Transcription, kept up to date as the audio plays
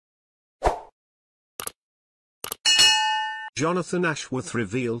Jonathan Ashworth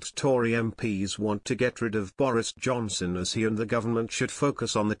revealed Tory MPs want to get rid of Boris Johnson as he and the government should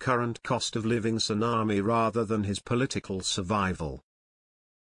focus on the current cost of living tsunami rather than his political survival.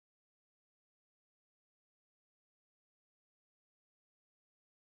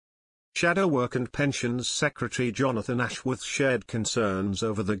 Shadow Work and Pensions Secretary Jonathan Ashworth shared concerns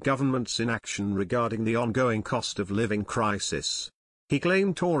over the government's inaction regarding the ongoing cost of living crisis. He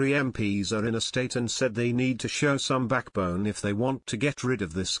claimed Tory MPs are in a state and said they need to show some backbone if they want to get rid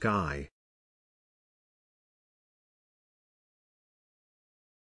of this guy.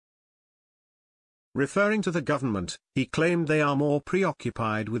 Referring to the government, he claimed they are more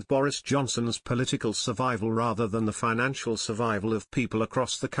preoccupied with Boris Johnson's political survival rather than the financial survival of people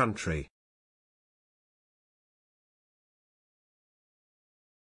across the country.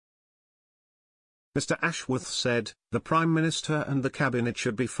 Mr. Ashworth said, "The Prime Minister and the Cabinet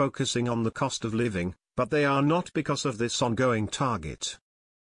should be focusing on the cost of living, but they are not because of this ongoing target.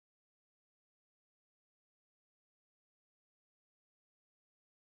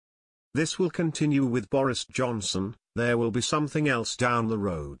 This will continue with Boris Johnson, there will be something else down the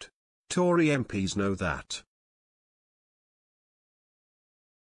road. Tory MPs know that.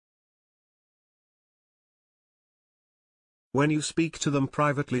 When you speak to them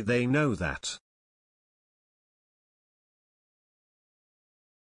privately they know that.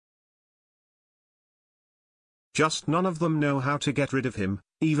 Just none of them know how to get rid of him,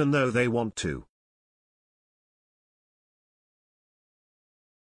 even though they want to."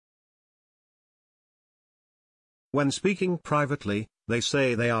 When speaking privately, they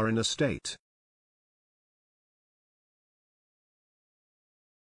say they are in a state.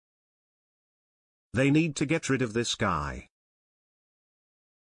 They need to get rid of this guy.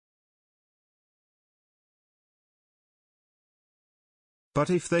 But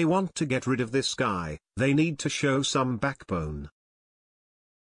if they want to get rid of this guy, they need to show some backbone.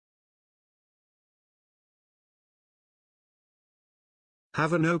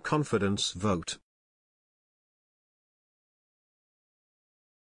 Have a no confidence vote.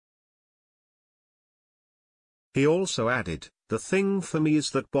 He also added, "The thing for me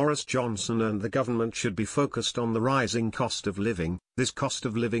is that Boris Johnson and the government should be focused on the rising cost of living, this cost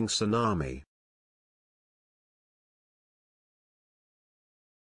of living tsunami.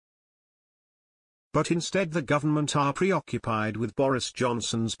 But instead the government are preoccupied with Boris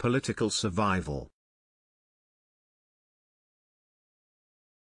Johnson's political survival.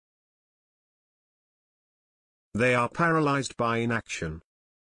 They are paralyzed by inaction.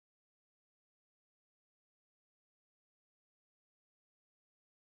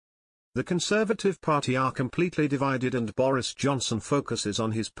 The Conservative Party are completely divided and Boris Johnson focuses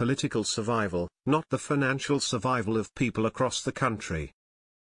on his political survival, not the financial survival of people across the country.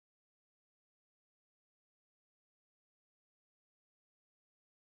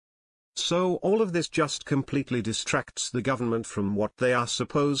 So all of this just completely distracts the government from what they are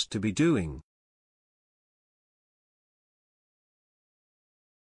supposed to be doing.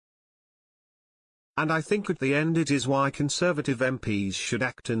 And I think at the end it is why Conservative MPs should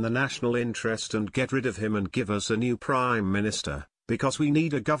act in the national interest and get rid of him and give us a new Prime Minister, because we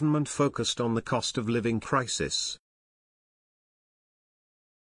need a government focused on the cost of living crisis.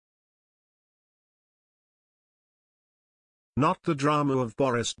 Not the drama of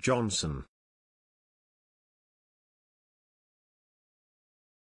Boris Johnson.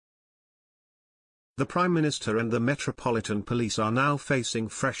 The Prime Minister and the Metropolitan Police are now facing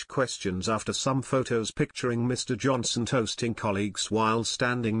fresh questions after some photos picturing Mr. Johnson toasting colleagues while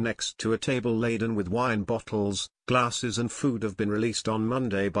standing next to a table laden with wine bottles, glasses and food have been released on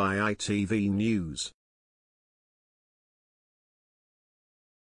Monday by ITV News.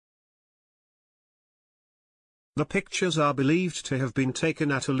 The pictures are believed to have been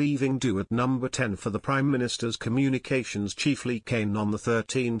taken at a leaving do at number 10 for the Prime Minister's communications chief Lee Kane on the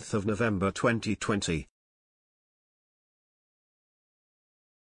 13th of November 2020,